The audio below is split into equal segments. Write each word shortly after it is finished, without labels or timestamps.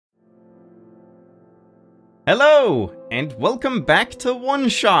Hello, and welcome back to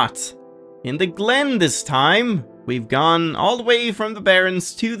OneShot! In the Glen this time, we've gone all the way from the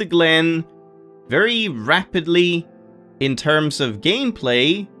Barrens to the Glen very rapidly. In terms of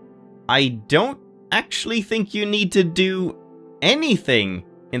gameplay, I don't actually think you need to do anything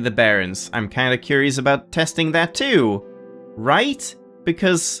in the Barrens. I'm kind of curious about testing that too, right?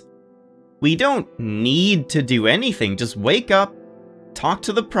 Because we don't need to do anything, just wake up, talk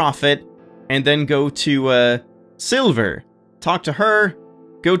to the Prophet, and then go to Silver, talk to her,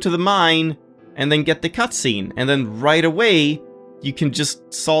 go to the mine, and then get the cutscene. And then right away, you can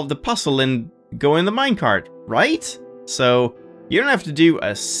just solve the puzzle and go in the minecart, right? So, you don't have to do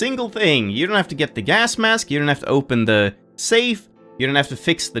a single thing. You don't have to get the gas mask, you don't have to open the safe, you don't have to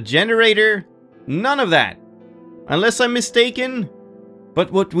fix the generator. None of that. Unless I'm mistaken.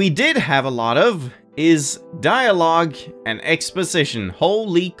 But what we did have a lot of is dialogue and exposition.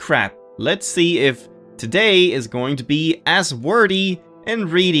 Holy crap. Let's see if today is going to be as wordy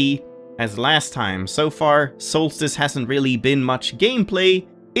and ready as last time. So far, Solstice hasn't really been much gameplay.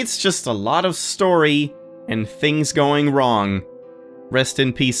 It's just a lot of story and things going wrong. Rest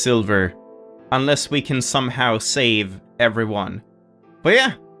in peace, Silver. Unless we can somehow save everyone. But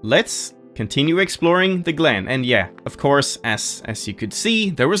yeah, let's continue exploring the Glen. And yeah, of course, as you could see,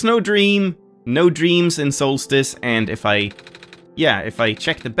 there was no dream, no dreams in Solstice, and if I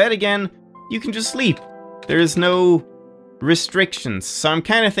check the bed again, you can just sleep. There is no restrictions. So I'm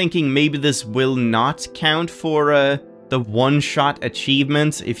kind of thinking maybe this will not count for the one-shot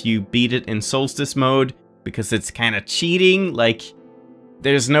achievement if you beat it in Solstice mode, because it's kind of cheating. Like,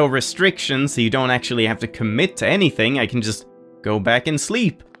 there's no restrictions, so you don't actually have to commit to anything. I can just go back and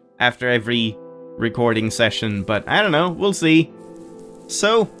sleep after every recording session, but I don't know, we'll see.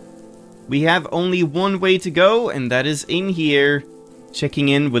 So, we have only one way to go, and that is in here, checking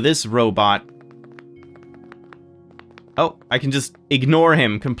in with this robot. Oh, I can just ignore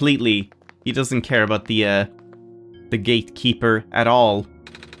him completely. He doesn't care about the gatekeeper at all.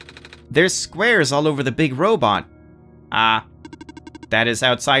 There's squares all over the big robot. Ah, that is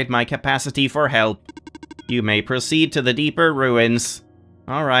outside my capacity for help. You may proceed to the deeper ruins.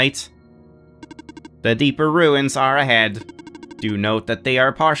 Alright. The deeper ruins are ahead. Do note that they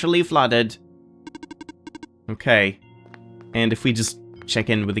are partially flooded. Okay. And if we just check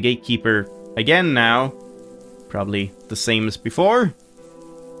in with the gatekeeper again now, probably the same as before.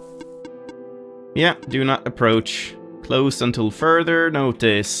 Yeah, do not approach. Closed until further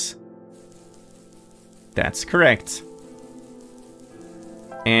notice. That's correct.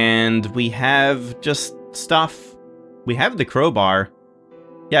 And we have just stuff. We have the crowbar.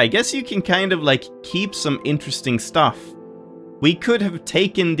 Yeah, I guess you can kind of like keep some interesting stuff. We could have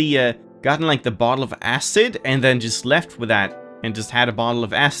taken the, gotten like the bottle of acid and then just left with that and just had a bottle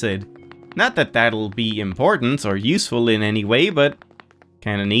of acid. Not that that'll be important or useful in any way, but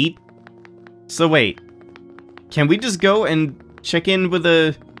kinda neat. So wait, can we just go and check in with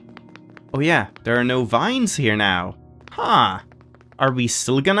the... Oh yeah, there are no vines here now. Huh. Are we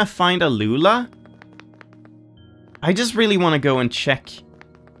still gonna find a Lula? I just really want to go and check.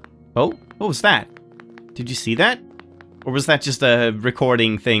 Oh, what was that? Did you see that? Or was that just a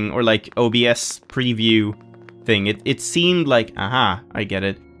recording thing, or like OBS preview thing? It seemed like, aha, I get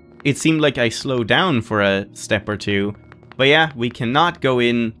it. It seemed like I slowed down for a step or two. But yeah, we cannot go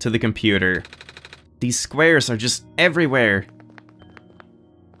into the computer. These squares are just everywhere.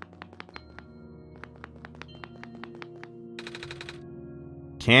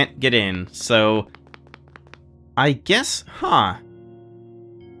 Can't get in, so... I guess, huh.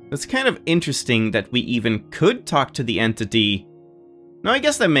 That's kind of interesting that we even could talk to the entity. No, I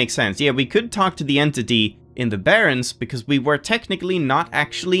guess that makes sense. Yeah, we could talk to the entity in the Barrens because we were technically not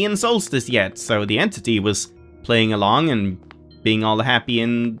actually in Solstice yet. So the entity was playing along and being all happy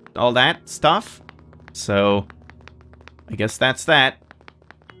and all that stuff. So I guess that's that.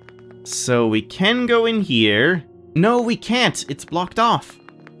 So we can go in here. No, we can't. It's blocked off.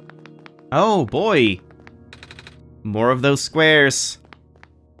 Oh boy. More of those squares.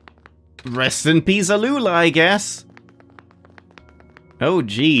 Rest in peace, Alula, I guess. Oh,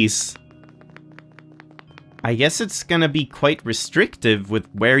 jeez. I guess it's gonna be quite restrictive with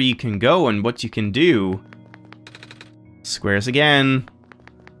where you can go and what you can do. Squares again.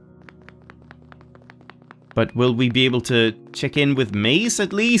 But will we be able to check in with Maze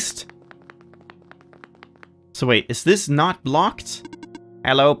at least? So wait, is this not blocked?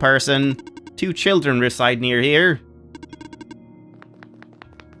 Hello, person. 2 children reside near here.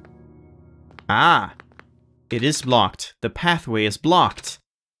 Ah, it is blocked. The pathway is blocked.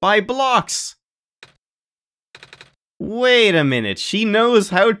 By blocks! Wait a minute, she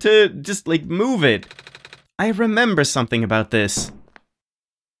knows how to just, like, move it. I remember something about this.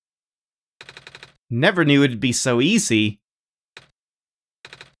 Never knew it'd be so easy.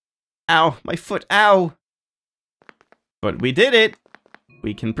 Ow, my foot, ow! But we did it!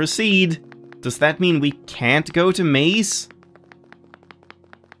 We can proceed. Does that mean we can't go to Maze?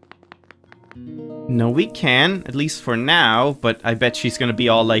 No, we can, at least for now, but I bet she's gonna be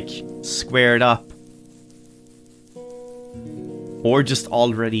all, like, squared up. Or just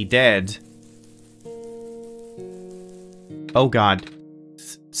already dead. Oh god.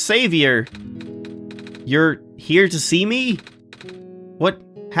 Savior! You're here to see me? What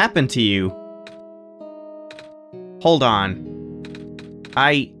happened to you? Hold on.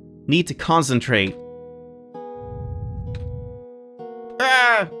 I need to concentrate.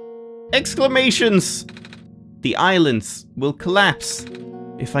 Ah! Exclamations! The islands will collapse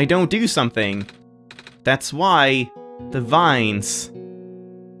if I don't do something. That's why the vines.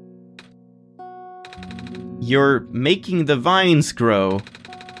 You're making the vines grow.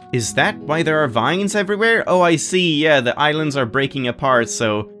 Is that why there are vines everywhere? Oh, I see. Yeah, the islands are breaking apart,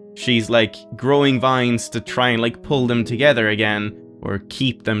 so she's like growing vines to try and like pull them together again, or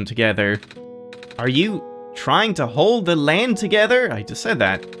keep them together. Are you trying to hold the land together? I just said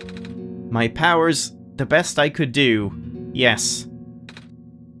that. My powers, the best I could do. Yes.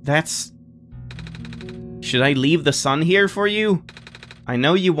 That's... Should I leave the sun here for you? I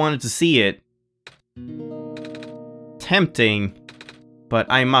know you wanted to see it. Tempting, but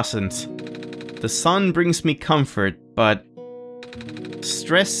I mustn't. The sun brings me comfort, but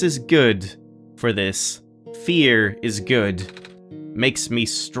stress is good for this. Fear is good. Makes me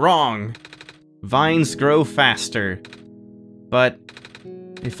strong. Vines grow faster. But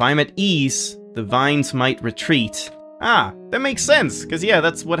if I'm at ease, the vines might retreat. Ah, that makes sense, because yeah,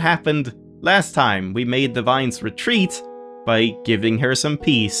 that's what happened last time. We made the vines retreat by giving her some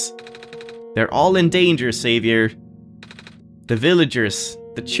peace. They're all in danger, Savior. The villagers,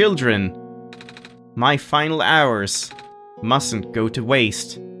 the children. My final hours mustn't go to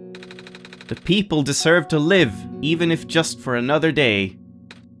waste. The people deserve to live, even if just for another day.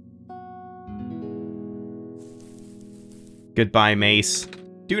 Goodbye, Mace.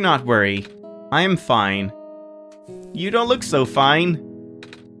 Do not worry. I am fine. You don't look so fine.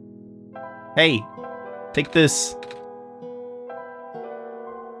 Hey, take this.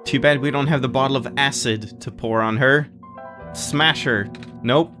 Too bad we don't have the bottle of acid to pour on her. Smash her.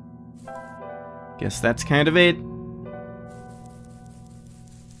 Nope. Guess that's kind of it.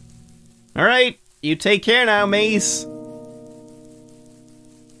 Alright, you take care now, Mace.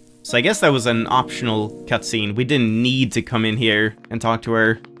 So I guess that was an optional cutscene. We didn't need to come in here and talk to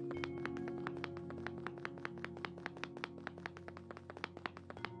her.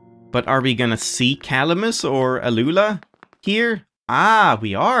 But are we gonna see Calamus or Alula here? Ah,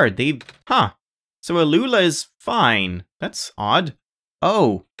 we are. Huh. So Alula is fine. That's odd.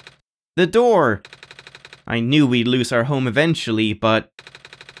 Oh, the door. I knew we'd lose our home eventually, but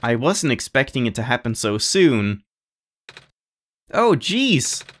I wasn't expecting it to happen so soon. Oh,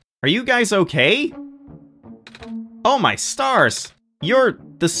 jeez. Are you guys okay? Oh my stars. You're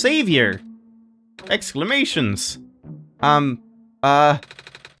the savior. Exclamations.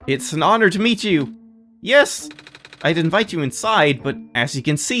 It's an honor to meet you. Yes, I'd invite you inside, but as you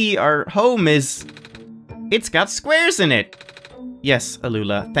can see, our home is... It's got squares in it. Yes,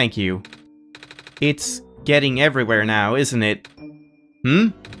 Alula, thank you. It's getting everywhere now, isn't it?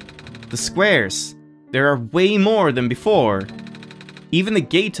 The squares. There are way more than before. Even the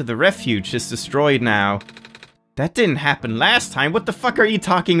gate to the refuge is destroyed now. That didn't happen last time. What the fuck are you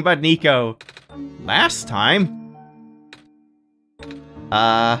talking about, Nico? Last time?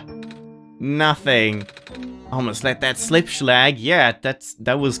 Nothing. Almost let that slip, Schlag. Yeah,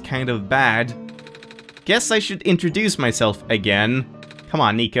 that was kind of bad. Guess I should introduce myself again. Come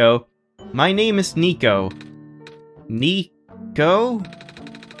on, Nico. My name is Nico. Nico?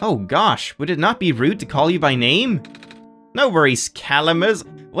 Oh gosh, would it not be rude to call you by name? No worries, Calamus.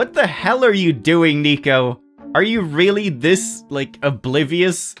 What the hell are you doing, Nico? Are you really this, like,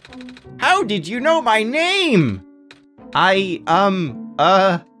 oblivious? How did you know my name? I am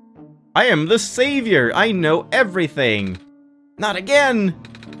the savior. I know everything. Not again.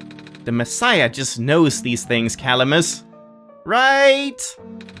 The Messiah just knows these things, Calamus. Right?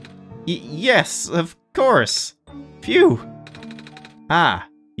 Yes, of course. Phew. Ah,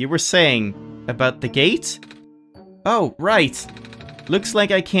 you were saying about the gate? Oh, right. Looks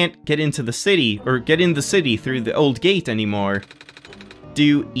like I can't get into the city, or get in the city through the old gate anymore.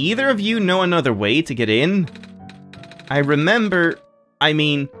 Do either of you know another way to get in? I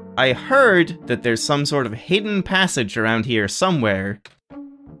heard that there's some sort of hidden passage around here somewhere.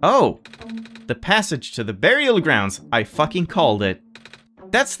 Oh! The passage to the burial grounds. I fucking called it.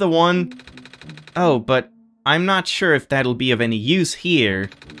 That's the one. Oh, but I'm not sure if that'll be of any use here.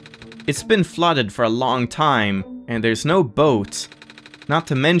 It's been flooded for a long time, and there's no boat. Not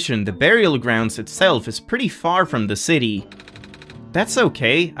to mention, the burial grounds itself is pretty far from the city. That's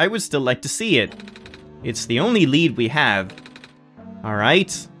okay, I would still like to see it. It's the only lead we have.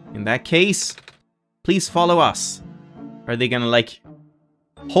 Alright, in that case, please follow us. Are they gonna, like,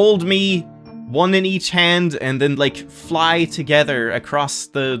 hold me, one in each hand, and then, like, fly together across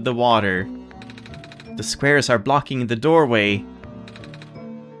the water? The squares are blocking the doorway.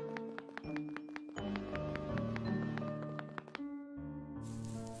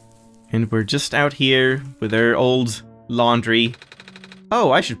 And we're just out here with our old laundry.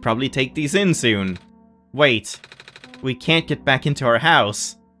 Oh, I should probably take these in soon. Wait, we can't get back into our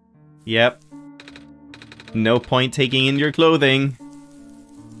house. Yep. No point taking in your clothing.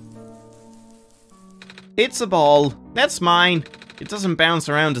 It's a ball. That's mine. It doesn't bounce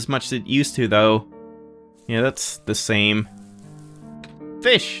around as much as it used to, though. Yeah, that's the same.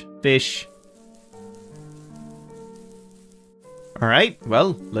 Fish. Fish. Alright,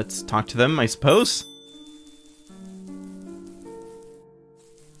 well, let's talk to them, I suppose.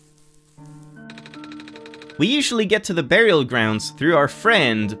 We usually get to the burial grounds through our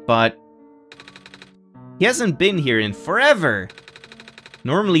friend, but he hasn't been here in forever.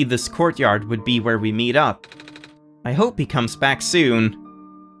 Normally this courtyard would be where we meet up. I hope he comes back soon.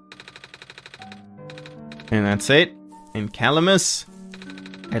 And that's it. In Calamus,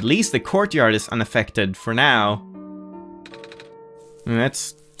 at least the courtyard is unaffected for now. And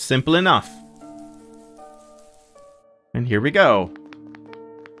that's simple enough. And here we go.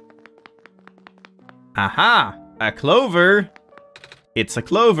 Aha! A clover! It's a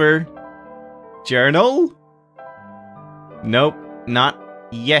clover. Journal? Nope, not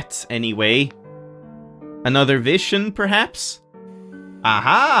yet anyway. Another vision, perhaps?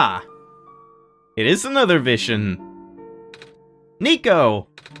 Aha! It is another vision. Nico!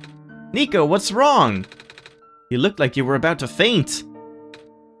 Nico, what's wrong? You looked like you were about to faint.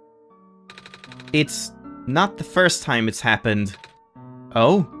 It's not the first time it's happened.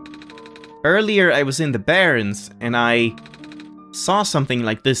 Oh? Earlier I was in the Barrens, and I saw something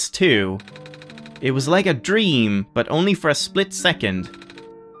like this too. It was like a dream, but only for a split second.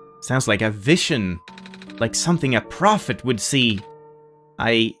 Sounds like a vision. Like something a prophet would see.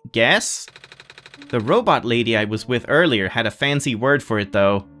 I guess? The robot lady I was with earlier had a fancy word for it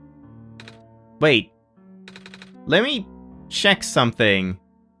though. Wait. Let me check something.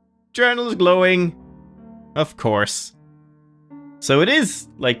 Journal's glowing. Of course. So it is,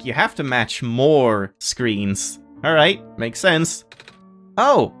 like, you have to match more screens. Alright, makes sense.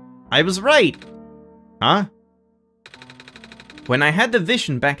 Oh, I was right. Huh? When I had the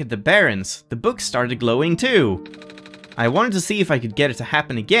vision back at the Barrens, the book started glowing too. I wanted to see if I could get it to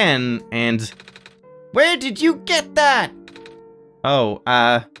happen again, and... Where did you get that? Oh,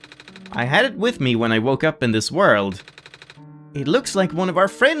 I had it with me when I woke up in this world. It looks like one of our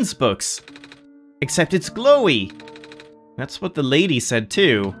friends' books. Except it's glowy. That's what the lady said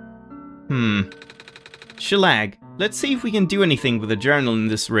too. Shelag, let's see if we can do anything with the journal in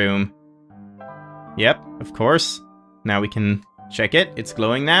this room. Yep, of course. Now we can check it. It's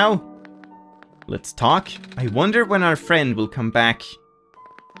glowing now. Let's talk. I wonder when our friend will come back.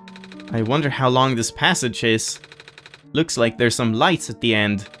 I wonder how long this passage is. Looks like there's some lights at the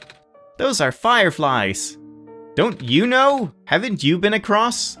end. Those are fireflies. Don't you know? Haven't you been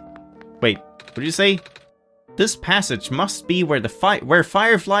across? Wait, what did you say? This passage must be where where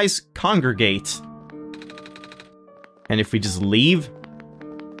fireflies congregate. And if we just leave?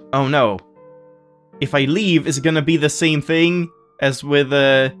 Oh no. If I leave, is it gonna be the same thing as with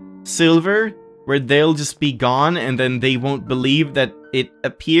Silver? Where they'll just be gone and then they won't believe that it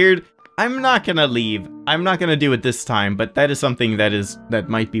appeared? I'm not gonna leave. I'm not gonna do it this time, but that is something that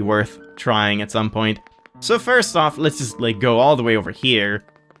might be worth trying at some point. So first off, let's just like go all the way over here.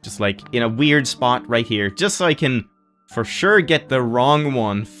 Just like in a weird spot right here. Just so I can for sure get the wrong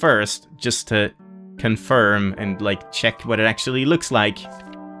one first. Just to confirm and like check what it actually looks like.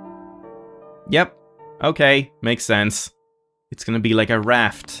 Yep. Okay. Makes sense. It's gonna be like a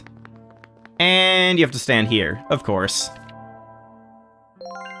raft. And you have to stand here, of course.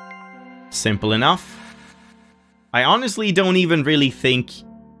 Simple enough. I honestly don't even really think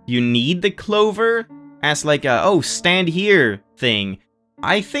you need the clover as like a, oh, stand here thing.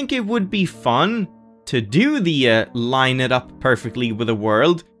 I think it would be fun to do the line it up perfectly with the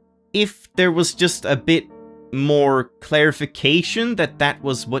world if there was just a bit more clarification that that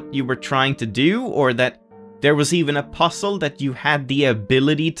was what you were trying to do, or that there was even a puzzle that you had the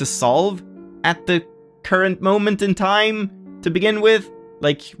ability to solve at the current moment in time to begin with.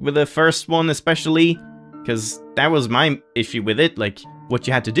 Like, with the first one especially, because that was my issue with it. Like, what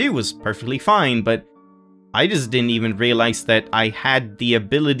you had to do was perfectly fine, but I just didn't even realize that I had the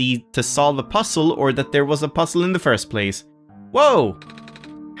ability to solve a puzzle, or that there was a puzzle in the first place. Whoa!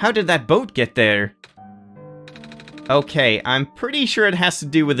 How did that boat get there? Okay, I'm pretty sure it has to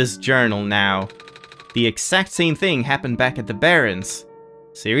do with this journal now. The exact same thing happened back at the Barrens.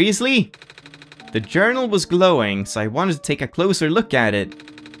 Seriously? The journal was glowing, so I wanted to take a closer look at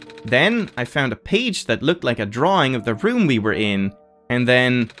it. Then, I found a page that looked like a drawing of the room we were in, and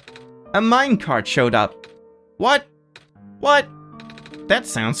then a minecart showed up. What? What? That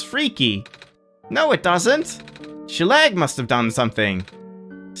sounds freaky. No, it doesn't. Shelag must have done something.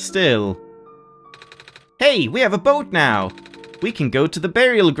 Still. Hey, we have a boat now. We can go to the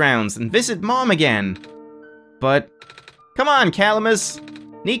burial grounds and visit Mom again. But, come on, Calamus.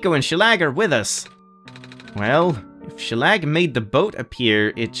 Nico and Shelag are with us. Well, if Shelag made the boat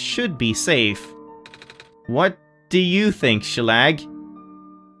appear, it should be safe. What do you think, Shelag?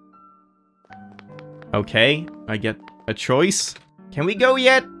 Okay, I get a choice. Can we go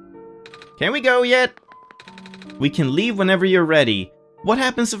yet? Can we go yet? We can leave whenever you're ready. What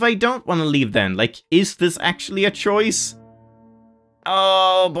happens if I don't want to leave then? Like, is this actually a choice?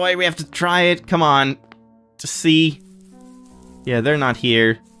 Oh boy, we have to try it. Come on. To see. Yeah, they're not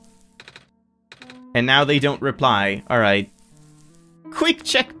here. And now they don't reply. Alright. Quick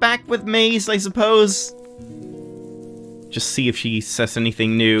check back with Maze, I suppose. Just see if she says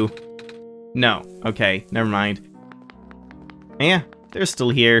anything new. No. Okay, never mind. Yeah, they're still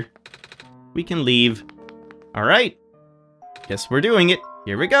here. We can leave. Alright. Guess we're doing it.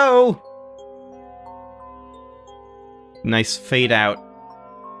 Here we go. Nice fade out.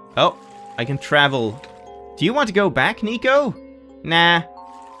 Oh, I can travel. Do you want to go back, Nico? Nah.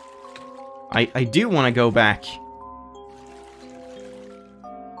 I do want to go back.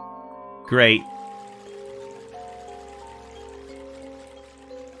 Great.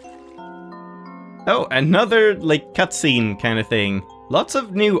 Oh, another, like, cutscene kind of thing. Lots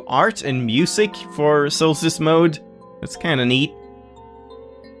of new art and music for Solstice mode. That's kind of neat.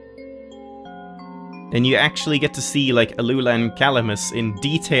 And you actually get to see, like, Alula and Calamus in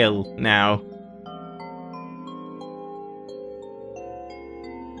detail now.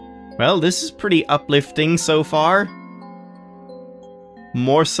 Well, this is pretty uplifting so far.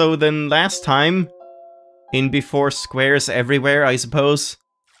 More so than last time. In before squares everywhere, I suppose.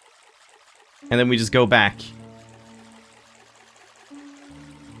 And then we just go back.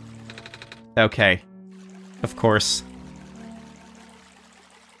 Okay. Of course.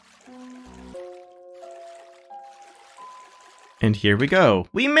 And here we go.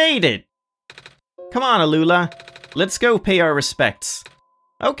 We made it! Come on, Alula. Let's go pay our respects.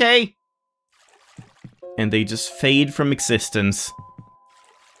 Okay. And they just fade from existence.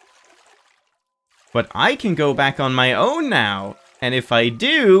 But I can go back on my own now. And if I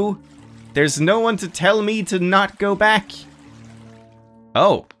do, there's no one to tell me to not go back.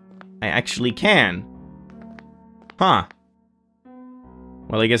 Oh, I actually can. Huh.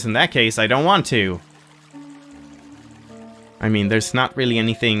 Well, I guess in that case, I don't want to. I mean, there's not really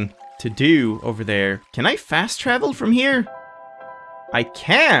anything to do over there. Can I fast travel from here? I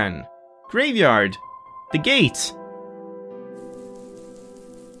can! Graveyard! The gate!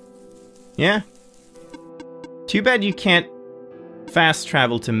 Yeah? Too bad you can't fast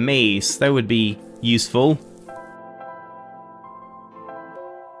travel to Maze. That would be useful.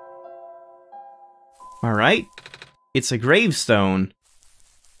 Alright. It's a gravestone.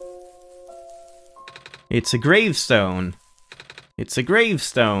 It's a gravestone. It's a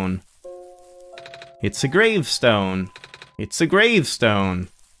gravestone. It's a gravestone. It's a gravestone.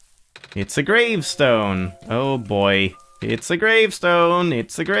 It's a gravestone. Oh boy. It's a gravestone.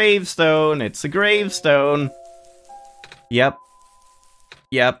 It's a gravestone. It's a gravestone. Yep.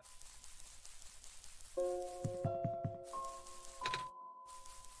 Yep.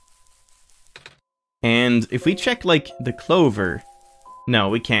 And if we check, like, the clover... No,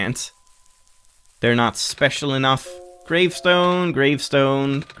 we can't. They're not special enough. Gravestone,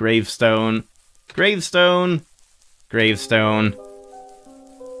 gravestone, gravestone, gravestone, gravestone.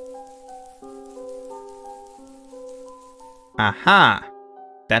 Aha!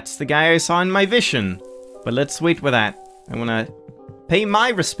 That's the guy I saw in my vision. But let's wait with that. I wanna pay my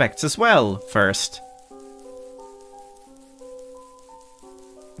respects as well, first.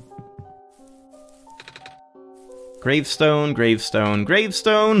 Gravestone, gravestone,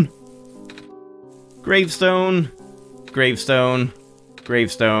 gravestone. Gravestone, gravestone,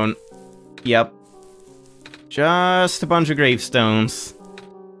 gravestone. Yep. Just a bunch of gravestones.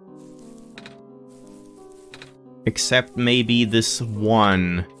 Except maybe this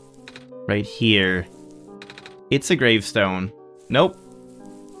one. Right here. It's a gravestone. Nope.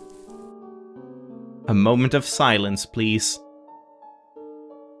 A moment of silence, please.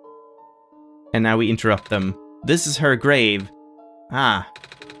 And now we interrupt them. This is her grave. Ah.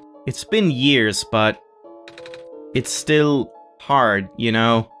 It's been years, but it's still hard, you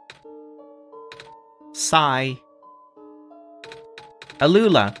know? Sigh.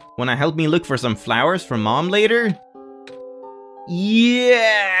 Alula, wanna help me look for some flowers for Mom later?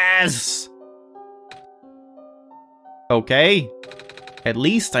 Yes! Okay. At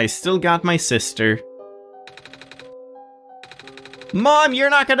least I still got my sister. Mom, you're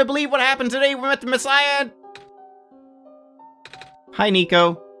not gonna believe what happened today. We met the Messiah. Hi,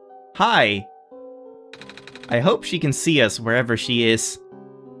 Nico. Hi. I hope she can see us wherever she is.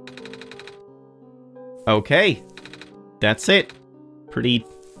 Okay. That's it. Pretty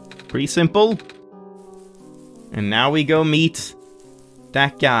simple. And now we go meet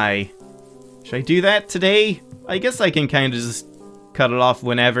that guy. Should I do that today? I guess I can kind of just cut it off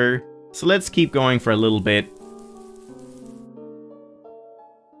whenever. So let's keep going for a little bit.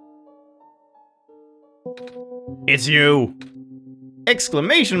 It's you!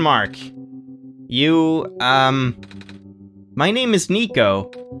 Exclamation mark! You, my name is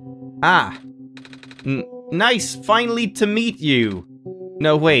Nico. Ah. Nice finally to meet you.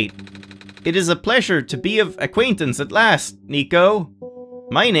 No, wait. It is a pleasure to be of acquaintance at last, Nico.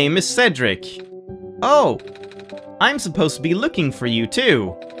 My name is Cedric. Oh, I'm supposed to be looking for you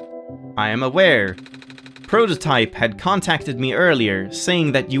too. I am aware. Prototype had contacted me earlier,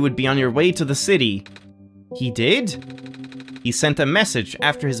 saying that you would be on your way to the city. He did? He sent a message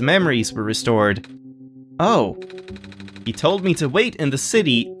after his memories were restored. Oh. He told me to wait in the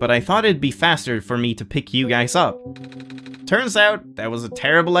city, but I thought it'd be faster for me to pick you guys up. Turns out, that was a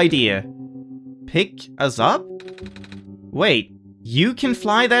terrible idea. Pick us up? Wait, you can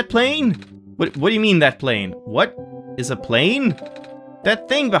fly that plane? What do you mean that plane? What is a plane? That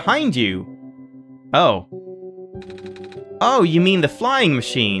thing behind you. Oh. Oh, you mean the flying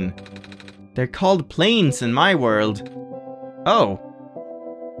machine. They're called planes in my world. Oh.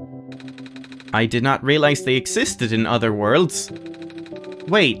 I did not realize they existed in other worlds.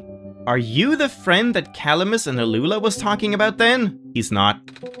 Wait, are you the friend that Calamus and Alula was talking about then? He's not.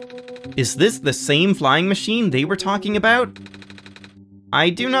 Is this the same flying machine they were talking about? I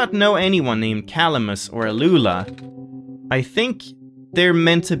do not know anyone named Calamus or Alula. I think they're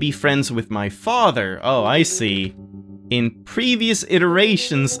meant to be friends with my father. Oh, I see. In previous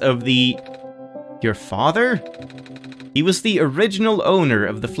iterations of the... Your father? He was the original owner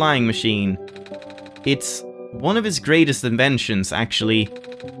of the flying machine. It's one of his greatest inventions, actually.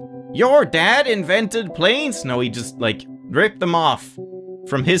 Your dad invented planes? No, he just, like, ripped them off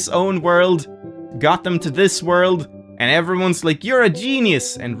from his own world, got them to this world, and everyone's like, you're a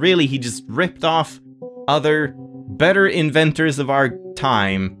genius! And really, he just ripped off other, better inventors of our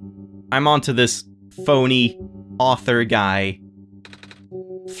time. I'm onto this phony author guy.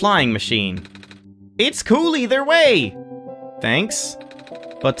 Flying machine. It's cool either way! Thanks.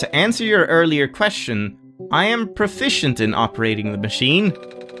 But to answer your earlier question, I am proficient in operating the machine.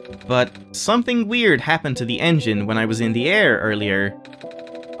 But something weird happened to the engine when I was in the air earlier.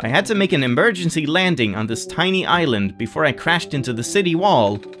 I had to make an emergency landing on this tiny island before I crashed into the city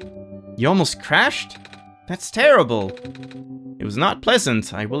wall. You almost crashed? That's terrible. It was not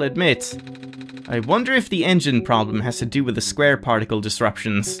pleasant, I will admit. I wonder if the engine problem has to do with the square particle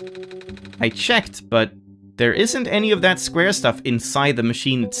disruptions. I checked, but there isn't any of that square stuff inside the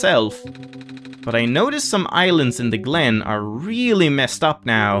machine itself. But I noticed some islands in the glen are really messed up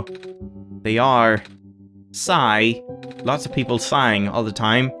now. They are. Sigh. Lots of people sighing all the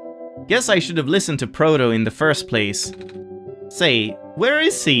time. Guess I should have listened to Proto in the first place. Say, where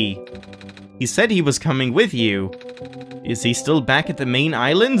is he? He said he was coming with you. Is he still back at the main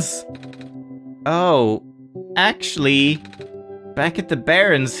islands? Oh, actually, back at the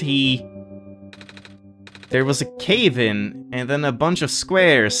Barrens there was a cave-in, and then a bunch of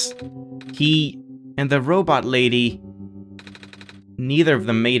squares. He and the robot lady, neither of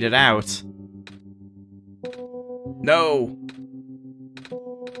them made it out. No.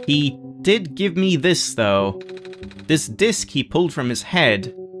 He did give me this, though. This disc he pulled from his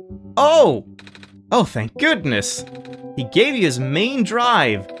head. Oh! Oh, thank goodness! He gave you his main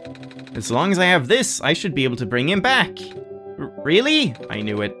drive. As long as I have this, I should be able to bring him back. Really? I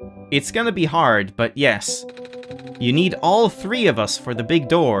knew it. It's gonna be hard, but yes. You need all three of us for the big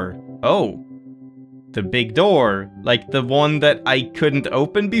door. Oh. The big door? Like the one that I couldn't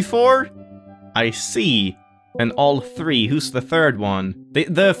open before? I see. And all three. Who's the third one?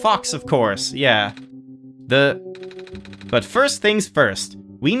 The fox, of course. Yeah. But first things first.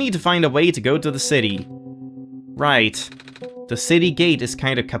 We need to find a way to go to the city. Right. The city gate is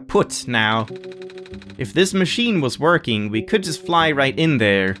kind of kaput now. If this machine was working, we could just fly right in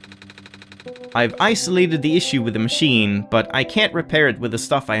there. I've isolated the issue with the machine, but I can't repair it with the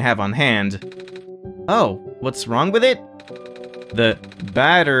stuff I have on hand. Oh, what's wrong with it? The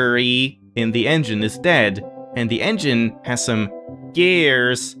battery in the engine is dead, and the engine has some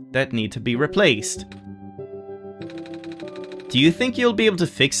gears that need to be replaced. Do you think you'll be able to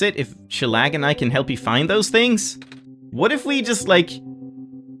fix it if Shelag and I can help you find those things? What if we just, like,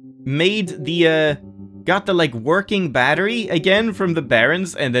 made the, got the, like, working battery again from the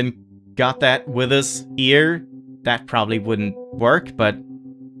Barrens and then got that with us here? That probably wouldn't work, but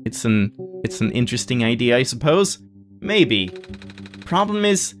it's an interesting idea, I suppose. Maybe. Problem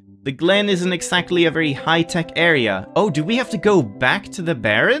is, the Glen isn't exactly a very high-tech area. Oh, do we have to go back to the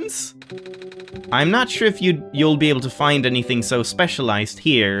Barrens? I'm not sure if you'll be able to find anything so specialized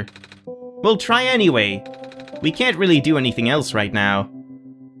here. We'll try anyway. We can't really do anything else right now.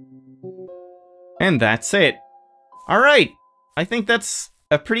 And that's it. Alright, I think that's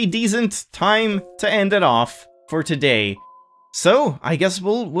a pretty decent time to end it off for today. So, I guess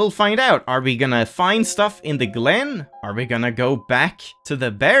we'll find out. Are we gonna find stuff in the Glen? Are we gonna go back to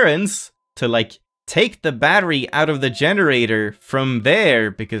the Barrens to, like, take the battery out of the generator from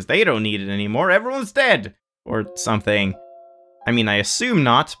there because they don't need it anymore? Everyone's dead! Or something. I mean, I assume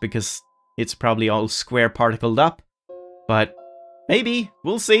not, because it's probably all square particled up. But maybe,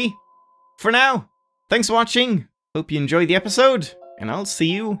 we'll see. For now, thanks for watching. Hope you enjoyed the episode, and I'll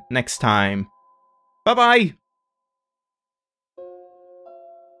see you next time. Bye-bye!